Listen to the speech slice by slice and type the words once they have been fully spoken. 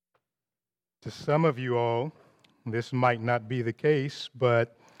To some of you all, this might not be the case,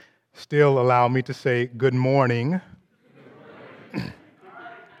 but still allow me to say good morning.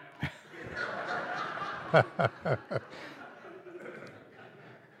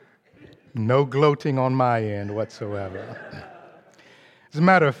 No gloating on my end whatsoever. As a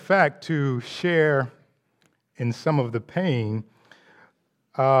matter of fact, to share in some of the pain,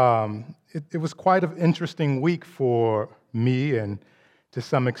 it was quite an interesting week for me and to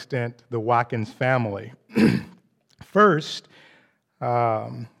some extent the Watkins family. First,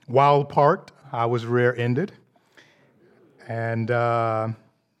 while parked, I was rear-ended, and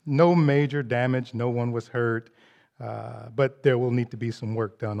no major damage, no one was hurt, but there will need to be some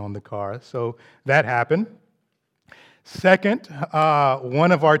work done on the car. So that happened. Second,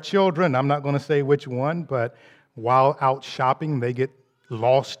 one of our children, I'm not going to say which one, but while out shopping, they get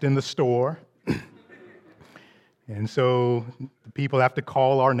lost in the store. And so people have to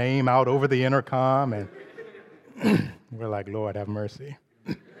call our name out over the intercom, and we're like, Lord, have mercy.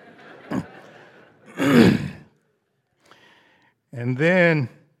 And then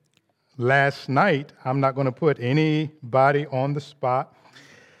last night, I'm not going to put anybody on the spot.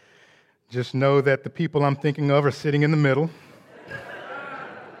 Just know that the people I'm thinking of are sitting in the middle.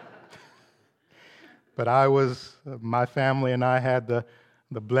 But my family and I had the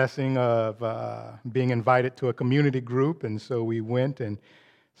blessing of being invited to a community group, and so we went and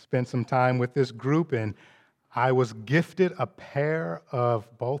spent some time with this group, and I was gifted a pair of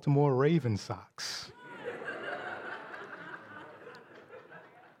Baltimore Raven socks.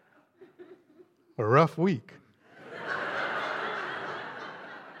 A rough week.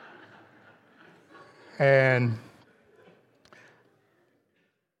 And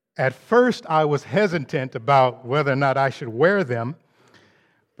at first, I was hesitant about whether or not I should wear them,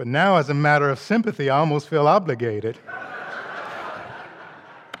 but now, as a matter of sympathy, I almost feel obligated.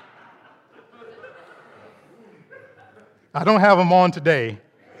 I don't have them on today,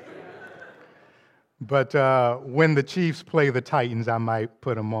 but when the Chiefs play the Titans, I might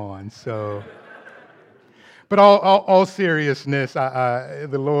put them on. So, but all seriousness, the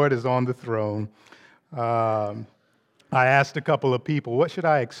Lord is on the throne. I asked a couple of people, what should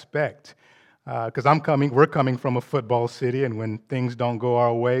I expect? Because we're coming from a football city, and when things don't go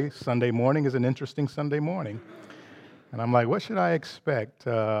our way, Sunday morning is an interesting Sunday morning. And I'm like, what should I expect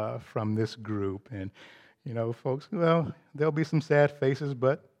from this group? And, folks, well, there'll be some sad faces,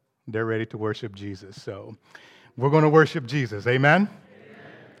 but they're ready to worship Jesus. So we're going to worship Jesus. Amen?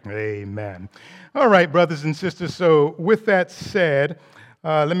 Amen. All right, brothers and sisters, so with that said,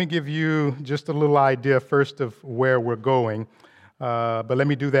 let me give you just a little idea first of where we're going. But let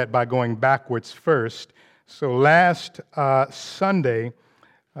me do that by going backwards first. So last Sunday,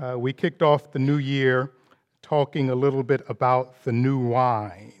 we kicked off the new year talking a little bit about the new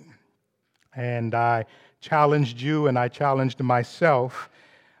wine. And I challenged you and I challenged myself,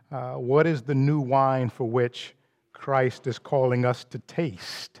 what is the new wine for which Christ is calling us to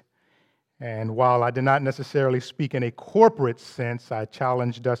taste? And while I did not necessarily speak in a corporate sense, I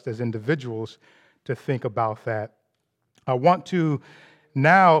challenged us as individuals to think about that. I want to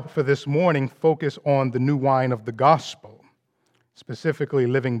now, for this morning, focus on the new wine of the gospel, specifically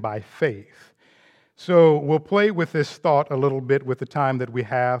living by faith. So we'll play with this thought a little bit with the time that we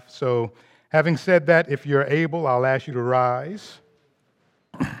have. So having said that, if you're able, I'll ask you to rise.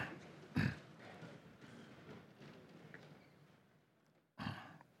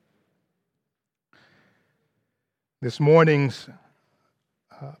 This morning's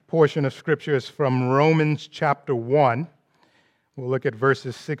portion of Scripture is from Romans chapter 1. We'll look at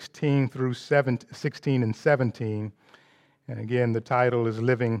verses 16 through 16 and 17. And again, the title is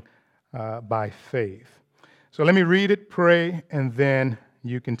Living by Faith. So let me read it, pray, and then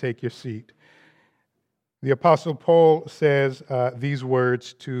you can take your seat. The Apostle Paul says these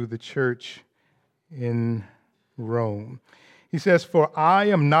words to the church in Rome. He says, "For I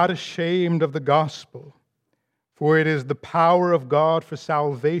am not ashamed of the gospel, for it is the power of God for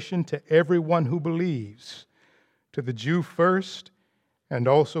salvation to everyone who believes, to the Jew first, and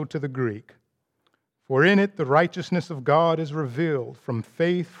also to the Greek. For in it the righteousness of God is revealed from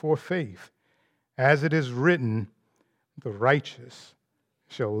faith for faith, as it is written, the righteous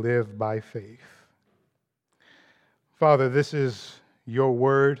shall live by faith." Father, this is your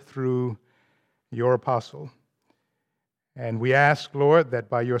word through your apostle. And we ask, Lord, that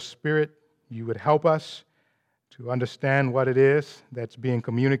by your Spirit you would help us to understand what it is that's being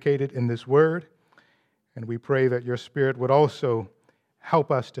communicated in this word. And we pray that your Spirit would also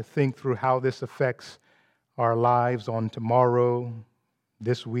help us to think through how this affects our lives on tomorrow,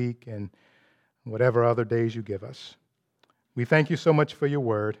 this week, and whatever other days you give us. We thank you so much for your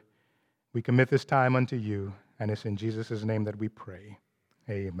word. We commit this time unto you, and it's in Jesus' name that we pray.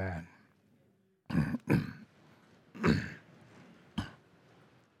 Amen.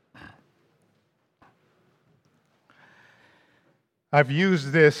 I've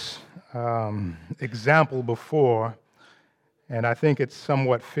used this example before, and I think it's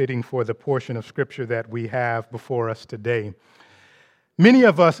somewhat fitting for the portion of Scripture that we have before us today. Many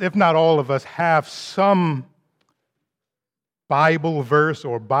of us, if not all of us, have some Bible verse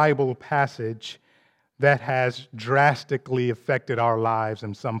or Bible passage that has drastically affected our lives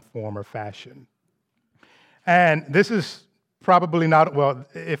in some form or fashion. And this is probably not, well,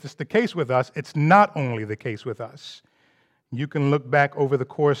 if it's the case with us, it's not only the case with us. You can look back over the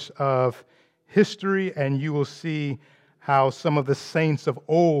course of history and you will see how some of the saints of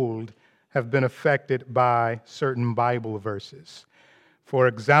old have been affected by certain Bible verses. For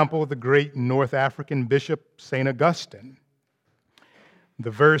example, the great North African bishop, St. Augustine. The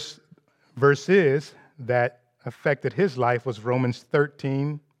verses that affected his life was Romans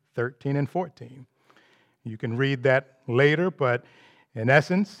 13 and 14. You can read that later, but in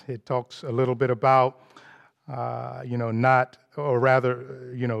essence, it talks a little bit about,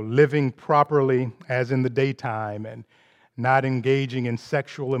 living properly as in the daytime and not engaging in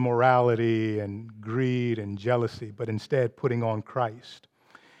sexual immorality and greed and jealousy, but instead putting on Christ.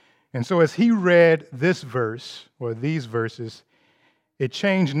 And so as he read this verse, or these verses, it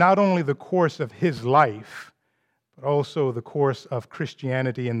changed not only the course of his life, but also the course of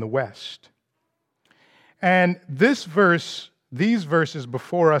Christianity in the West. And these verses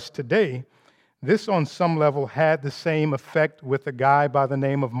before us today, this on some level had the same effect with a guy by the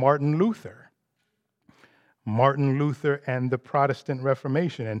name of Martin Luther. Martin Luther and the Protestant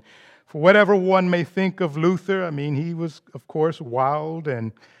Reformation. And for whatever one may think of Luther, I mean, he was, of course, wild,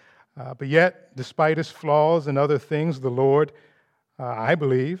 but yet, despite his flaws and other things, the Lord, I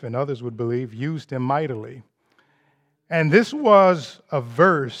believe, and others would believe, used him mightily. And this was a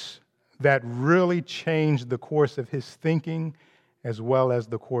verse that really changed the course of his thinking as well as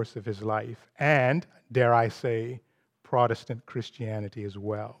the course of his life, and, dare I say, Protestant Christianity as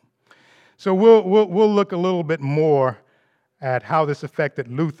well. So we'll look a little bit more at how this affected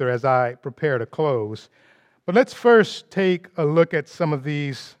Luther as I prepare to close. But let's first take a look at some of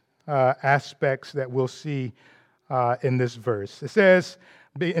these aspects that we'll see in this verse. It says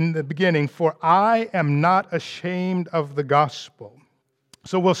in the beginning, "For I am not ashamed of the gospel."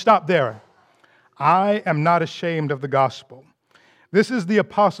 So we'll stop there. I am not ashamed of the gospel. This is the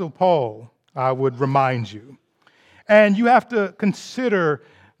Apostle Paul, I would remind you. And you have to consider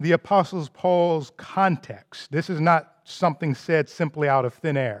the Apostle Paul's context. This is not something said simply out of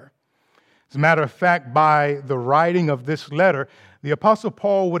thin air. As a matter of fact, by the writing of this letter, the Apostle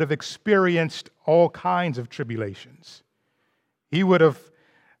Paul would have experienced all kinds of tribulations. He would have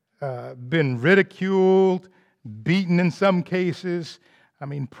been ridiculed, beaten in some cases. I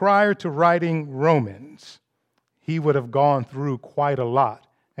mean, prior to writing Romans, he would have gone through quite a lot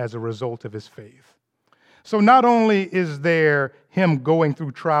as a result of his faith. So not only is there him going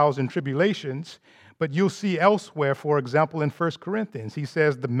through trials and tribulations, but you'll see elsewhere, for example, in 1 Corinthians, he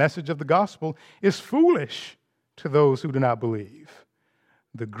says the message of the gospel is foolish to those who do not believe.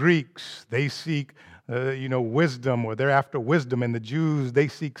 The Greeks, they seek wisdom, or they're after wisdom, and the Jews, they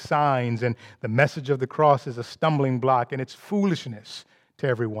seek signs, and the message of the cross is a stumbling block, and it's foolishness to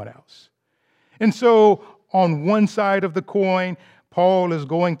everyone else. And so on one side of the coin, Paul is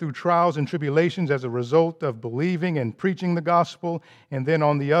going through trials and tribulations as a result of believing and preaching the gospel, and then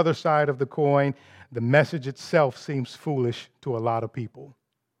on the other side of the coin, the message itself seems foolish to a lot of people.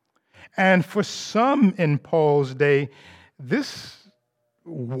 And for some in Paul's day,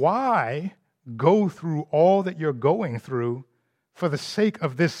 why go through all that you're going through for the sake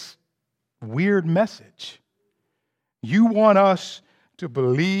of this weird message? You want us to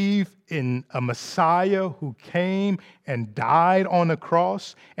believe in a Messiah who came and died on a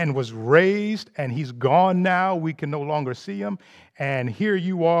cross and was raised, and he's gone now. We can no longer see him. And here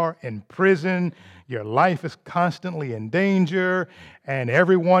you are in prison. Your life is constantly in danger, and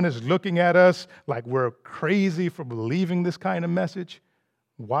everyone is looking at us like we're crazy for believing this kind of message.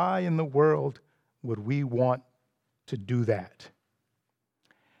 Why in the world would we want to do that?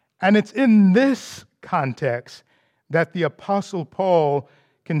 And it's in this context that the Apostle Paul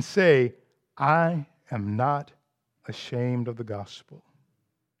can say, I am not ashamed of the gospel.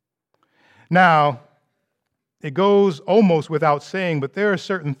 Now, it goes almost without saying, but there are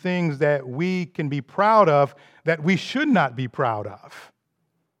certain things that we can be proud of that we should not be proud of.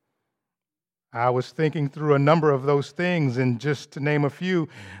 I was thinking through a number of those things, and just to name a few,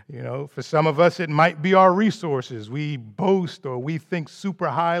 for some of us, it might be our resources. We boast or we think super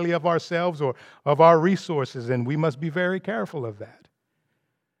highly of ourselves or of our resources, and we must be very careful of that.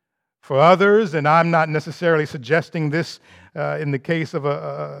 For others, and I'm not necessarily suggesting this in the case of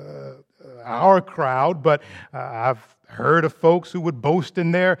our crowd, but I've heard of folks who would boast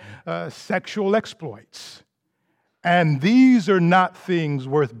in their sexual exploits. And these are not things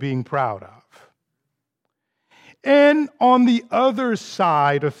worth being proud of. And on the other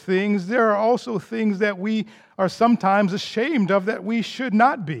side of things, there are also things that we are sometimes ashamed of that we should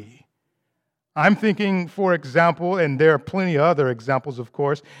not be. I'm thinking, for example, and there are plenty of other examples, of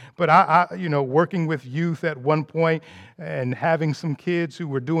course, but I working with youth at one point and having some kids who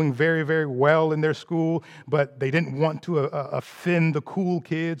were doing very, very well in their school, but they didn't want to offend the cool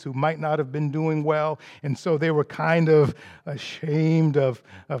kids who might not have been doing well, and so they were kind of ashamed of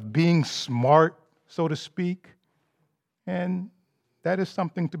being smart, so to speak, and that is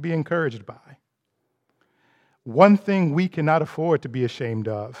something to be encouraged by. One thing we cannot afford to be ashamed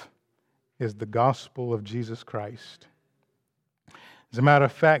of is the gospel of Jesus Christ. As a matter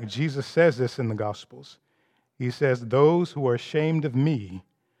of fact, Jesus says this in the Gospels. He says, "Those who are ashamed of me,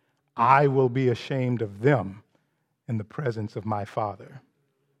 I will be ashamed of them in the presence of my Father."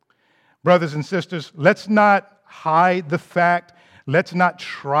 Brothers and sisters, let's not hide the fact. Let's not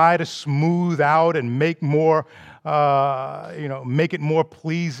try to smooth out and make it more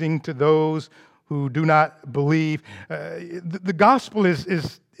pleasing to those who do not believe. The gospel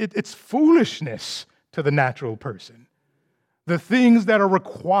it's foolishness to the natural person. The things that are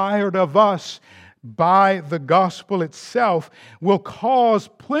required of us by the gospel itself will cause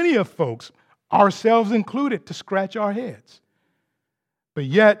plenty of folks, ourselves included, to scratch our heads. But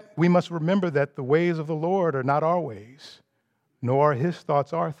yet, we must remember that the ways of the Lord are not our ways, nor are his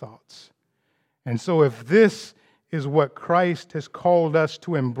thoughts our thoughts. And so if this is what Christ has called us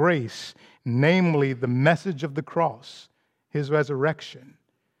to embrace, namely the message of the cross, his resurrection,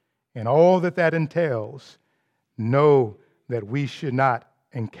 and all that that entails, know that we should not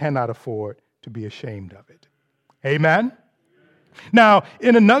and cannot afford to be ashamed of it. Amen? Now,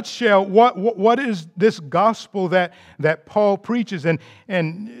 in a nutshell, what is this gospel that Paul preaches? And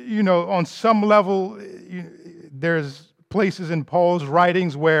on some level, there's places in Paul's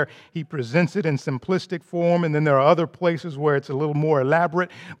writings where he presents it in simplistic form, and then there are other places where it's a little more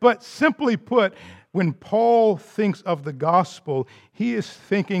elaborate. But simply put, when Paul thinks of the gospel, he is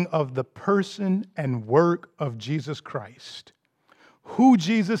thinking of the person and work of Jesus Christ. Who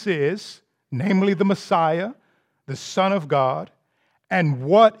Jesus is, namely the Messiah, the Son of God, and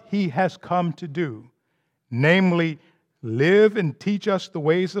what he has come to do, namely live and teach us the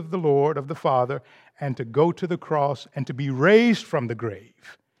ways of the Lord, of the Father, and to go to the cross and to be raised from the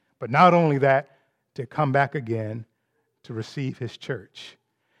grave. But not only that, to come back again to receive his church.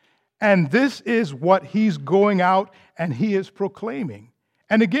 And this is what he's going out and he is proclaiming.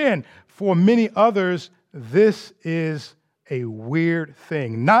 And again, for many others, this is a weird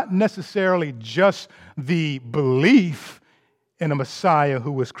thing. Not necessarily just the belief in a Messiah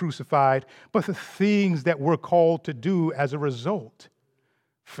who was crucified, but the things that we're called to do as a result.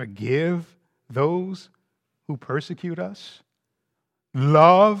 Forgive those who persecute us.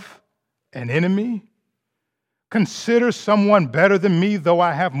 Love an enemy. Consider someone better than me, though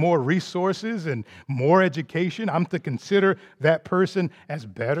I have more resources and more education. I'm to consider that person as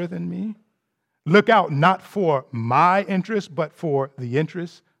better than me. Look out not for my interests, but for the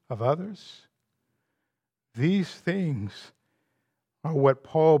interests of others. These things are what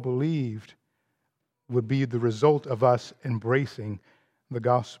Paul believed would be the result of us embracing the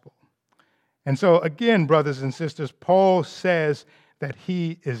gospel. And so again, brothers and sisters, Paul says that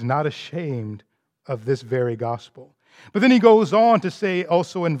he is not ashamed of this very gospel. But then he goes on to say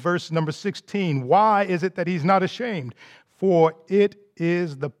also in verse number 16, why is it that he's not ashamed? For it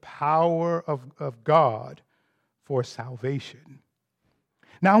is the power of God for salvation.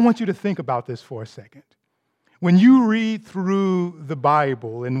 Now I want you to think about this for a second. When you read through the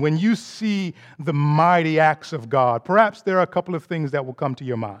Bible and when you see the mighty acts of God, perhaps there are a couple of things that will come to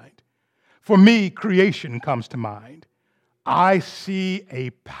your mind. For me, creation comes to mind. I see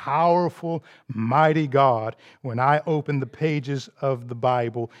a powerful, mighty God when I open the pages of the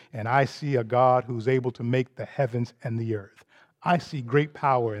Bible and I see a God who's able to make the heavens and the earth. I see great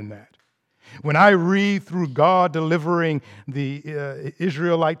power in that. When I read through God delivering the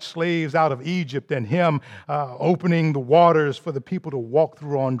Israelite slaves out of Egypt and him opening the waters for the people to walk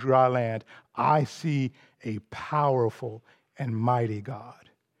through on dry land, I see a powerful and mighty God.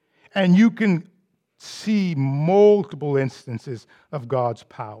 And you can see multiple instances of God's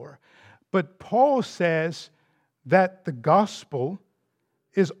power. But Paul says that the gospel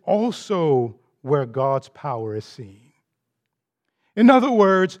is also where God's power is seen. In other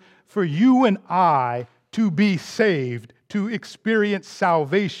words, for you and I to be saved, to experience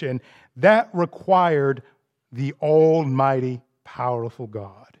salvation, that required the almighty, powerful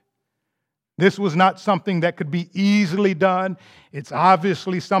God. This was not something that could be easily done. It's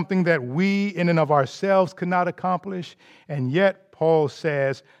obviously something that we in and of ourselves could not accomplish. And yet, Paul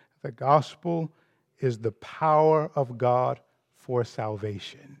says the gospel is the power of God for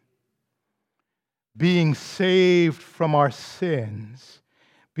salvation. Being saved from our sins,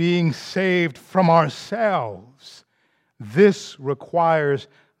 being saved from ourselves, this requires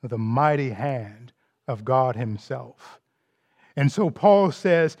the mighty hand of God Himself. And so Paul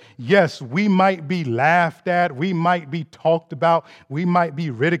says, yes, we might be laughed at, we might be talked about, we might be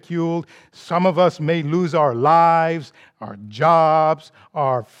ridiculed. Some of us may lose our lives, our jobs,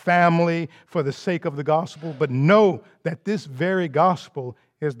 our family for the sake of the gospel, but know that this very gospel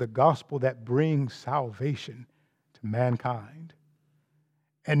is the gospel that brings salvation to mankind.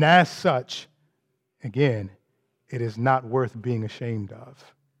 And as such, again, it is not worth being ashamed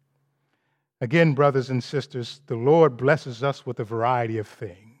of. Again, brothers and sisters, the Lord blesses us with a variety of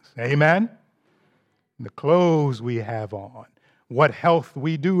things. Amen? The clothes we have on, what health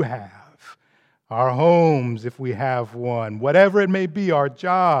we do have, our homes if we have one, whatever it may be, our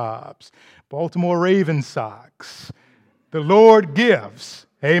jobs, Baltimore Ravens socks. The Lord gives.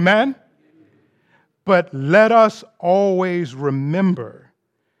 Amen? But let us always remember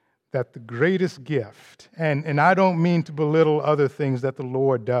that the greatest gift, and I don't mean to belittle other things that the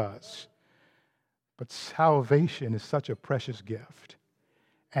Lord does, but salvation is such a precious gift,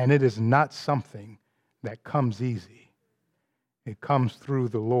 and it is not something that comes easy. It comes through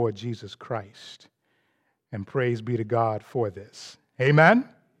the Lord Jesus Christ, and praise be to God for this. Amen?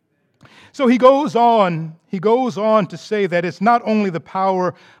 So he goes on to say that it's not only the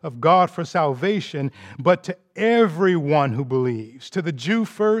power of God for salvation, but to everyone who believes, to the Jew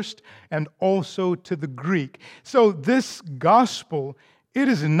first and also to the Greek. So this gospel, it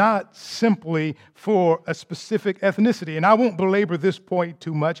is not simply for a specific ethnicity. And I won't belabor this point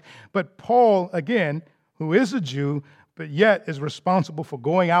too much, but Paul, again, who is a Jew, but yet is responsible for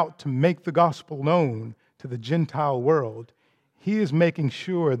going out to make the gospel known to the Gentile world, he is making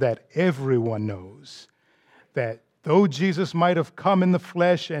sure that everyone knows that though Jesus might have come in the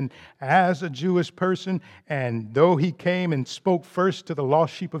flesh and as a Jewish person, and though he came and spoke first to the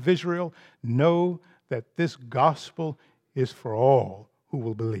lost sheep of Israel, know that this gospel is for all who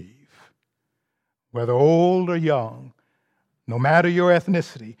will believe. Whether old or young, no matter your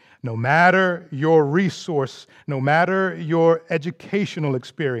ethnicity, no matter your resource, no matter your educational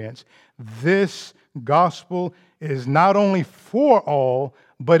experience, this gospel is not only for all,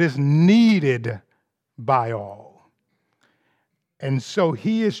 but is needed by all. And so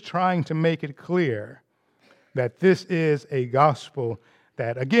he is trying to make it clear that this is a gospel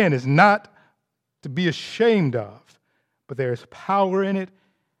that, again, is not to be ashamed of, but there's power in it,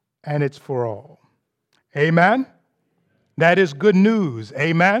 and it's for all. Amen? That is good news.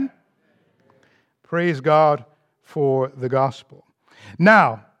 Amen? Praise God for the gospel.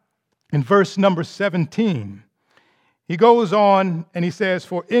 Now, in verse number 17, he goes on and he says,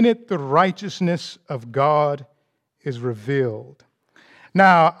 "For in it the righteousness of God is revealed."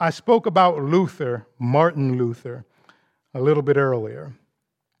 Now, I spoke about Luther, Martin Luther, a little bit earlier.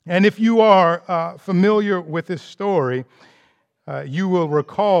 And if you are familiar with this story, you will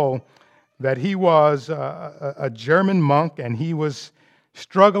recall that he was a German monk and he was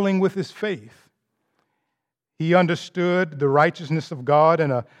struggling with his faith. He understood the righteousness of God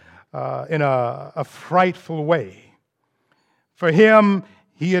in a frightful way. For him,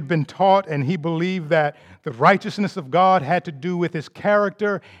 he had been taught and he believed that the righteousness of God had to do with his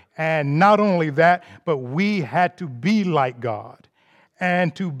character, and not only that, but we had to be like God.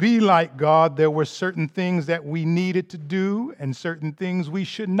 And to be like God, there were certain things that we needed to do and certain things we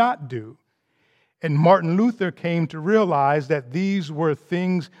should not do. And Martin Luther came to realize that these were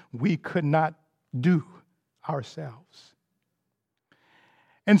things we could not do ourselves.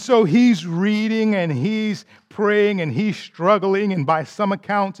 And so he's reading and he's praying and he's struggling, and by some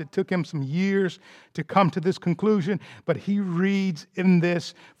accounts it took him some years to come to this conclusion, but he reads in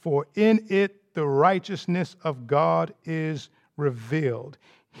this, "For in it the righteousness of God is revealed."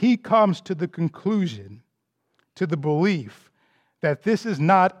 He comes to the conclusion, to the belief, that this is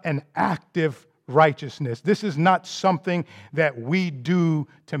not an active righteousness. This is not something that we do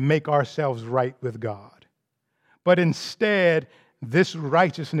to make ourselves right with God. But instead, this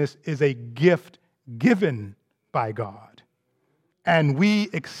righteousness is a gift given by God. and we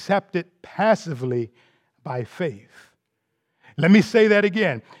accept it passively by faith. Let me say that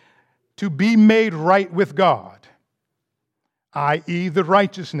again. To be made right with God, i.e., the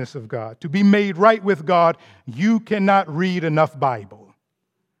righteousness of God. To be made right with God, you cannot read enough Bible.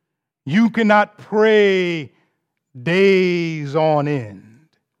 You cannot pray days on end.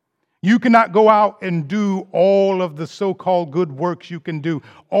 You cannot go out and do all of the so-called good works you can do.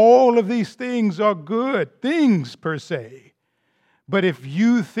 All of these things are good things per se. But if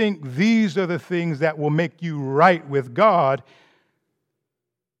you think these are the things that will make you right with God,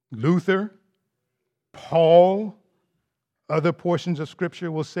 Luther, Paul, other portions of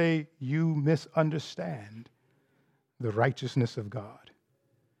Scripture will say you misunderstand the righteousness of God.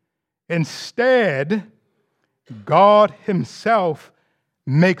 Instead, God Himself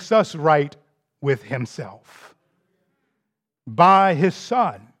makes us right with Himself by His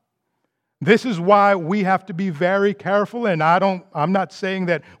Son. This is why we have to be very careful, and I'm not saying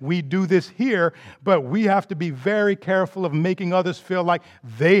that we do this here, but we have to be very careful of making others feel like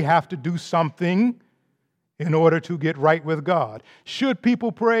they have to do something in order to get right with God. Should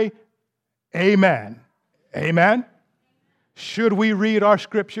people pray? Amen. Amen. Should we read our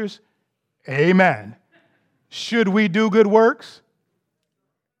scriptures? Amen. Should we do good works?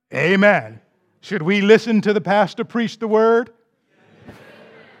 Amen. Should we listen to the pastor preach the word?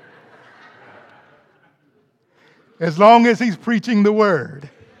 As long as he's preaching the word.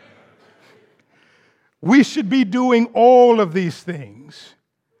 We should be doing all of these things,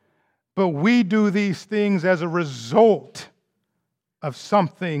 but we do these things as a result of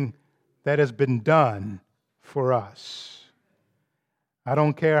something that has been done for us. I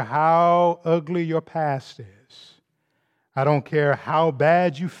don't care how ugly your past is. I don't care how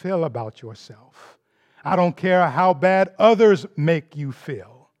bad you feel about yourself. I don't care how bad others make you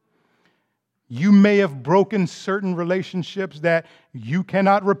feel. You may have broken certain relationships that you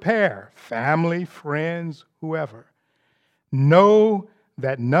cannot repair, family, friends, whoever. Know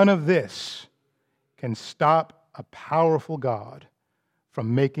that none of this can stop a powerful God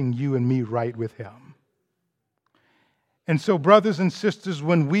from making you and me right with Him. And so, brothers and sisters,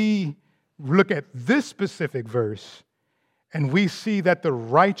 when we look at this specific verse, and we see that the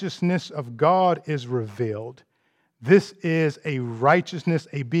righteousness of God is revealed. This is a righteousness,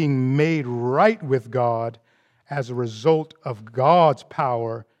 a being made right with God as a result of God's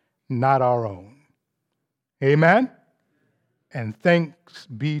power, not our own. Amen? And thanks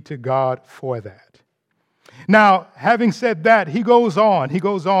be to God for that. Now, having said that, he goes on,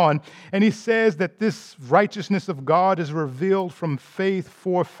 and he says that this righteousness of God is revealed from faith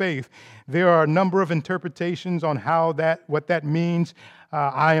for faith. There are a number of interpretations on what that means.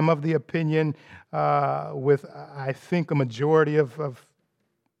 I am of the opinion, with I think a majority of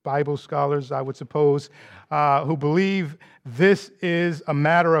Bible scholars, I would suppose, who believe this is a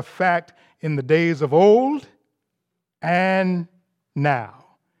matter of fact in the days of old and now.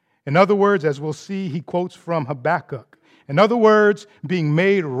 In other words, as we'll see, he quotes from Habakkuk. In other words, being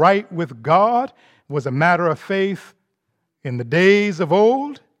made right with God was a matter of faith in the days of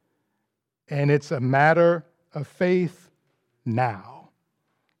old, and it's a matter of faith now.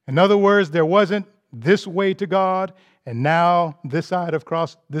 In other words, there wasn't this way to God, and now this side of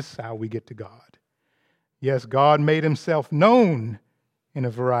cross, this is how we get to God. Yes, God made Himself known in a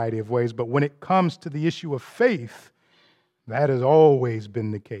variety of ways, but when it comes to the issue of faith, that has always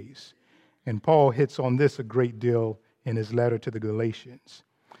been the case. And Paul hits on this a great deal in his letter to the Galatians.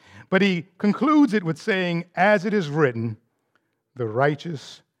 But he concludes it with saying, as it is written, the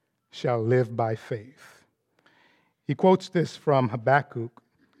righteous shall live by faith. He quotes this from Habakkuk,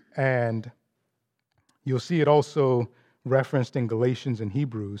 and you'll see it also referenced in Galatians and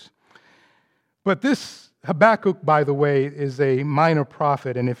Hebrews. But this Habakkuk, by the way, is a minor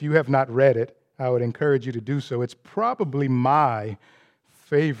prophet, and if you have not read it, I would encourage you to do so. It's probably my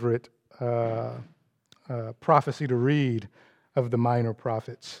favorite prophecy to read of the minor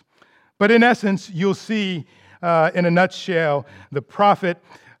prophets. But in essence, you'll see, in a nutshell, the prophet,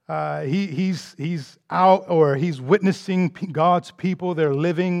 he's out, or he's witnessing God's people. They're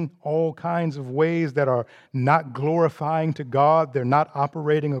living all kinds of ways that are not glorifying to God. They're not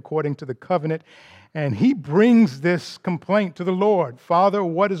operating according to the covenant. And he brings this complaint to the Lord. Father,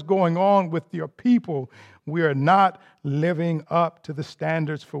 what is going on with your people? We are not living up to the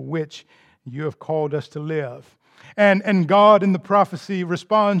standards for which you have called us to live. And God in the prophecy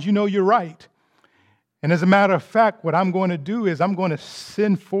responds, you're right. And as a matter of fact, what I'm going to do is I'm going to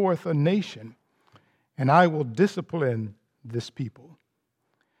send forth a nation, and I will discipline this people.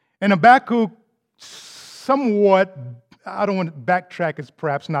 And Habakkuk somewhat I don't want to backtrack, is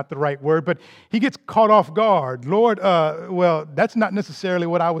perhaps not the right word, but he gets caught off guard. Lord, well, that's not necessarily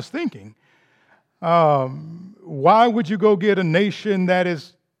what I was thinking. Why would you go get a nation that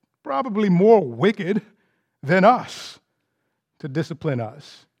is probably more wicked than us to discipline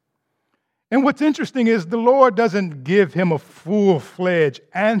us? And what's interesting is the Lord doesn't give him a full-fledged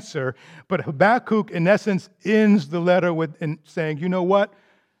answer, but Habakkuk, in essence, ends the letter with saying, you know what?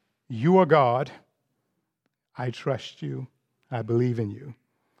 You are God. I trust you. I believe in you.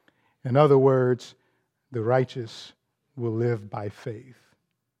 In other words, the righteous will live by faith.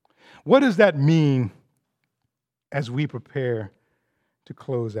 What does that mean as we prepare to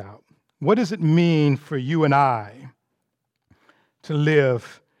close out? What does it mean for you and I to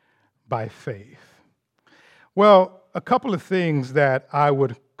live by faith? Well, a couple of things that I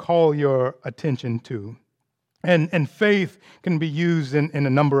would call your attention to. And faith can be used in a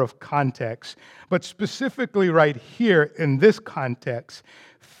number of contexts. But specifically right here in this context,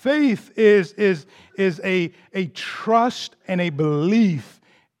 faith is a trust and a belief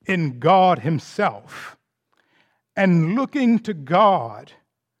in God himself and looking to God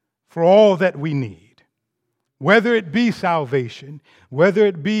for all that we need. Whether it be salvation, whether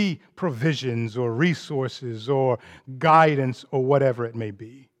it be provisions or resources or guidance or whatever it may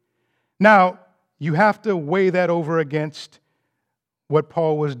be. Now, you have to weigh that over against what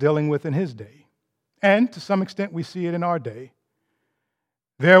Paul was dealing with in his day. And to some extent, we see it in our day.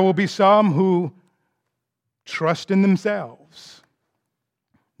 There will be some who trust in themselves.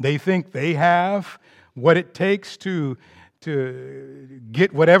 They think they have what it takes to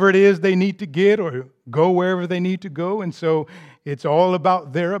get whatever it is they need to get or go wherever they need to go. And so it's all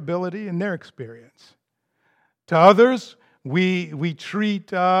about their ability and their experience. To others, we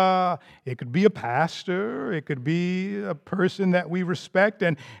treat, it could be a pastor, it could be a person that we respect,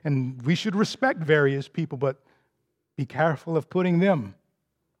 and we should respect various people, but be careful of putting them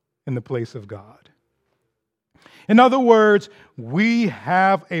in the place of God. In other words, we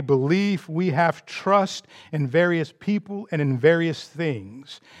have a belief, we have trust in various people and in various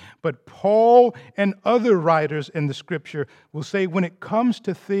things. But Paul and other writers in the Scripture will say when it comes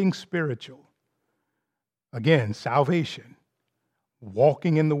to things spiritual, again, salvation,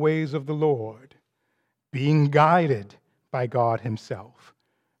 walking in the ways of the Lord, being guided by God himself,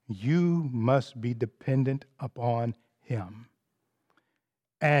 you must be dependent upon him.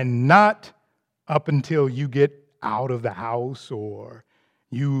 And not up until you get out of the house or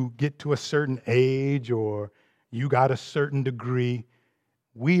you get to a certain age or you got a certain degree.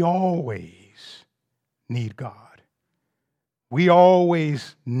 We always need God. We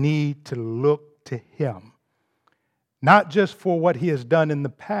always need to look to him, not just for what he has done in the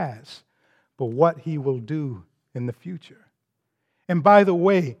past, but what he will do in the future. And by the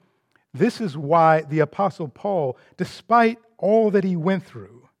way, this is why the Apostle Paul, despite all that he went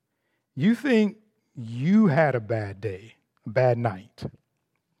through, you think you had a bad day, a bad night.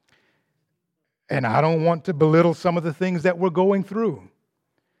 And I don't want to belittle some of the things that we're going through.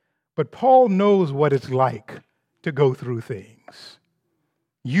 But Paul knows what it's like to go through things.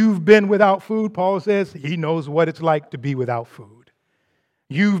 You've been without food, Paul says. He knows what it's like to be without food.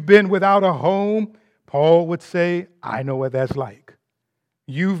 You've been without a home, Paul would say, I know what that's like.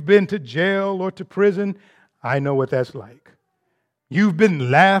 You've been to jail or to prison, I know what that's like. You've been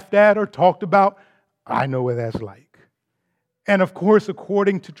laughed at or talked about, I know what that's like. And of course,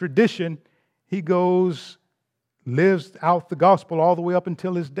 according to tradition, he lives out the gospel all the way up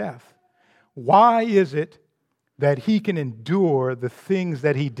until his death. Why is it that he can endure the things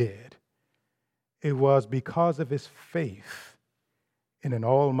that he did? It was because of his faith in an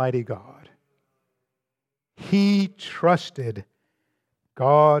almighty God. He trusted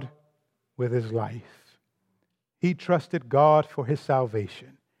God with his life. He trusted God for his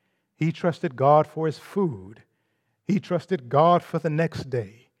salvation. He trusted God for his food. He trusted God for the next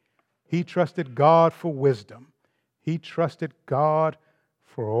day. He trusted God for wisdom. He trusted God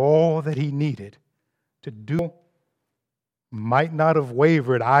for all that he needed to do. Might not have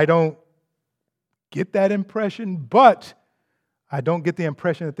wavered. I don't get that impression, but I don't get the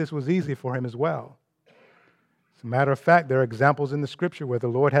impression that this was easy for him as well. As a matter of fact, there are examples in the Scripture where the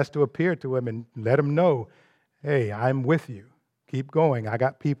Lord has to appear to him and let him know, hey, I'm with you. Keep going. I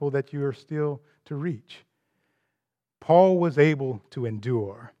got people that you are still to reach. Paul was able to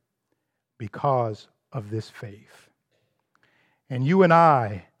endure because of this faith. And you and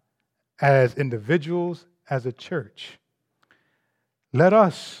I, as individuals, as a church, let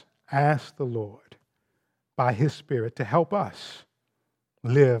us ask the Lord by his Spirit to help us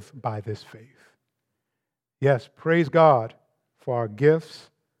live by this faith. Yes, praise God for our gifts,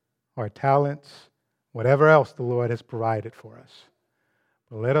 our talents, whatever else the Lord has provided for us.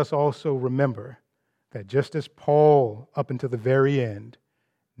 But let us also remember that just as Paul, up until the very end,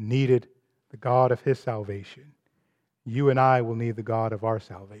 needed the God of his salvation, you and I will need the God of our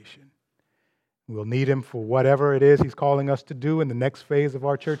salvation. We'll need him for whatever it is he's calling us to do in the next phase of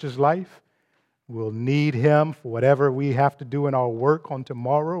our church's life. We'll need him for whatever we have to do in our work on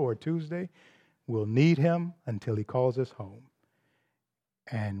tomorrow or Tuesday. We'll need him until he calls us home.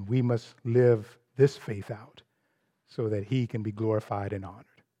 And we must live this faith out so that he can be glorified and honored.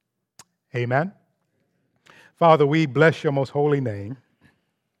 Amen. Father, we bless your most holy name.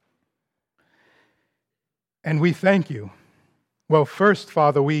 And we thank you. Well, first,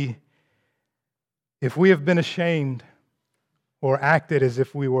 Father, if we have been ashamed or acted as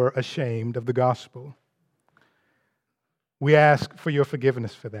if we were ashamed of the gospel, we ask for your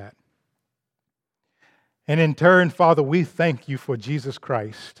forgiveness for that. And in turn, Father, we thank you for Jesus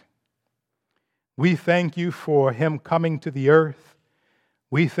Christ. We thank you for him coming to the earth.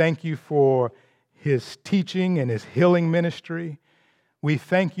 We thank you for his teaching and his healing ministry. We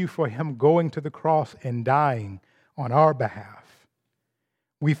thank you for him going to the cross and dying on our behalf.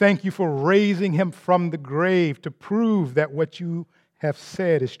 We thank you for raising him from the grave to prove that what you have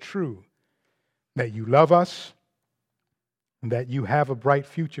said is true, that you love us and that you have a bright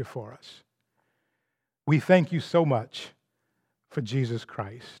future for us. We thank you so much for Jesus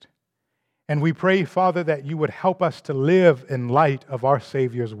Christ. And we pray, Father, that you would help us to live in light of our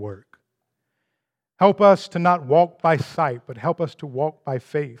Savior's work. Help us to not walk by sight, but help us to walk by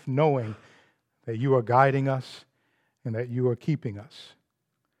faith, knowing that you are guiding us and that you are keeping us.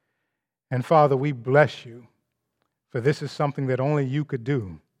 And Father, we bless you, for this is something that only you could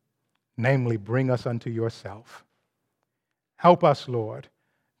do, namely bring us unto yourself. Help us, Lord,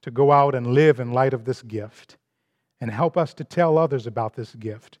 to go out and live in light of this gift, and help us to tell others about this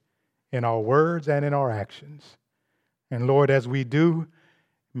gift in our words and in our actions. And Lord, as we do,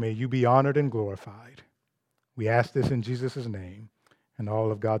 may you be honored and glorified. We ask this in Jesus' name. And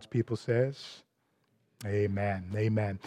all of God's people says, amen. Amen.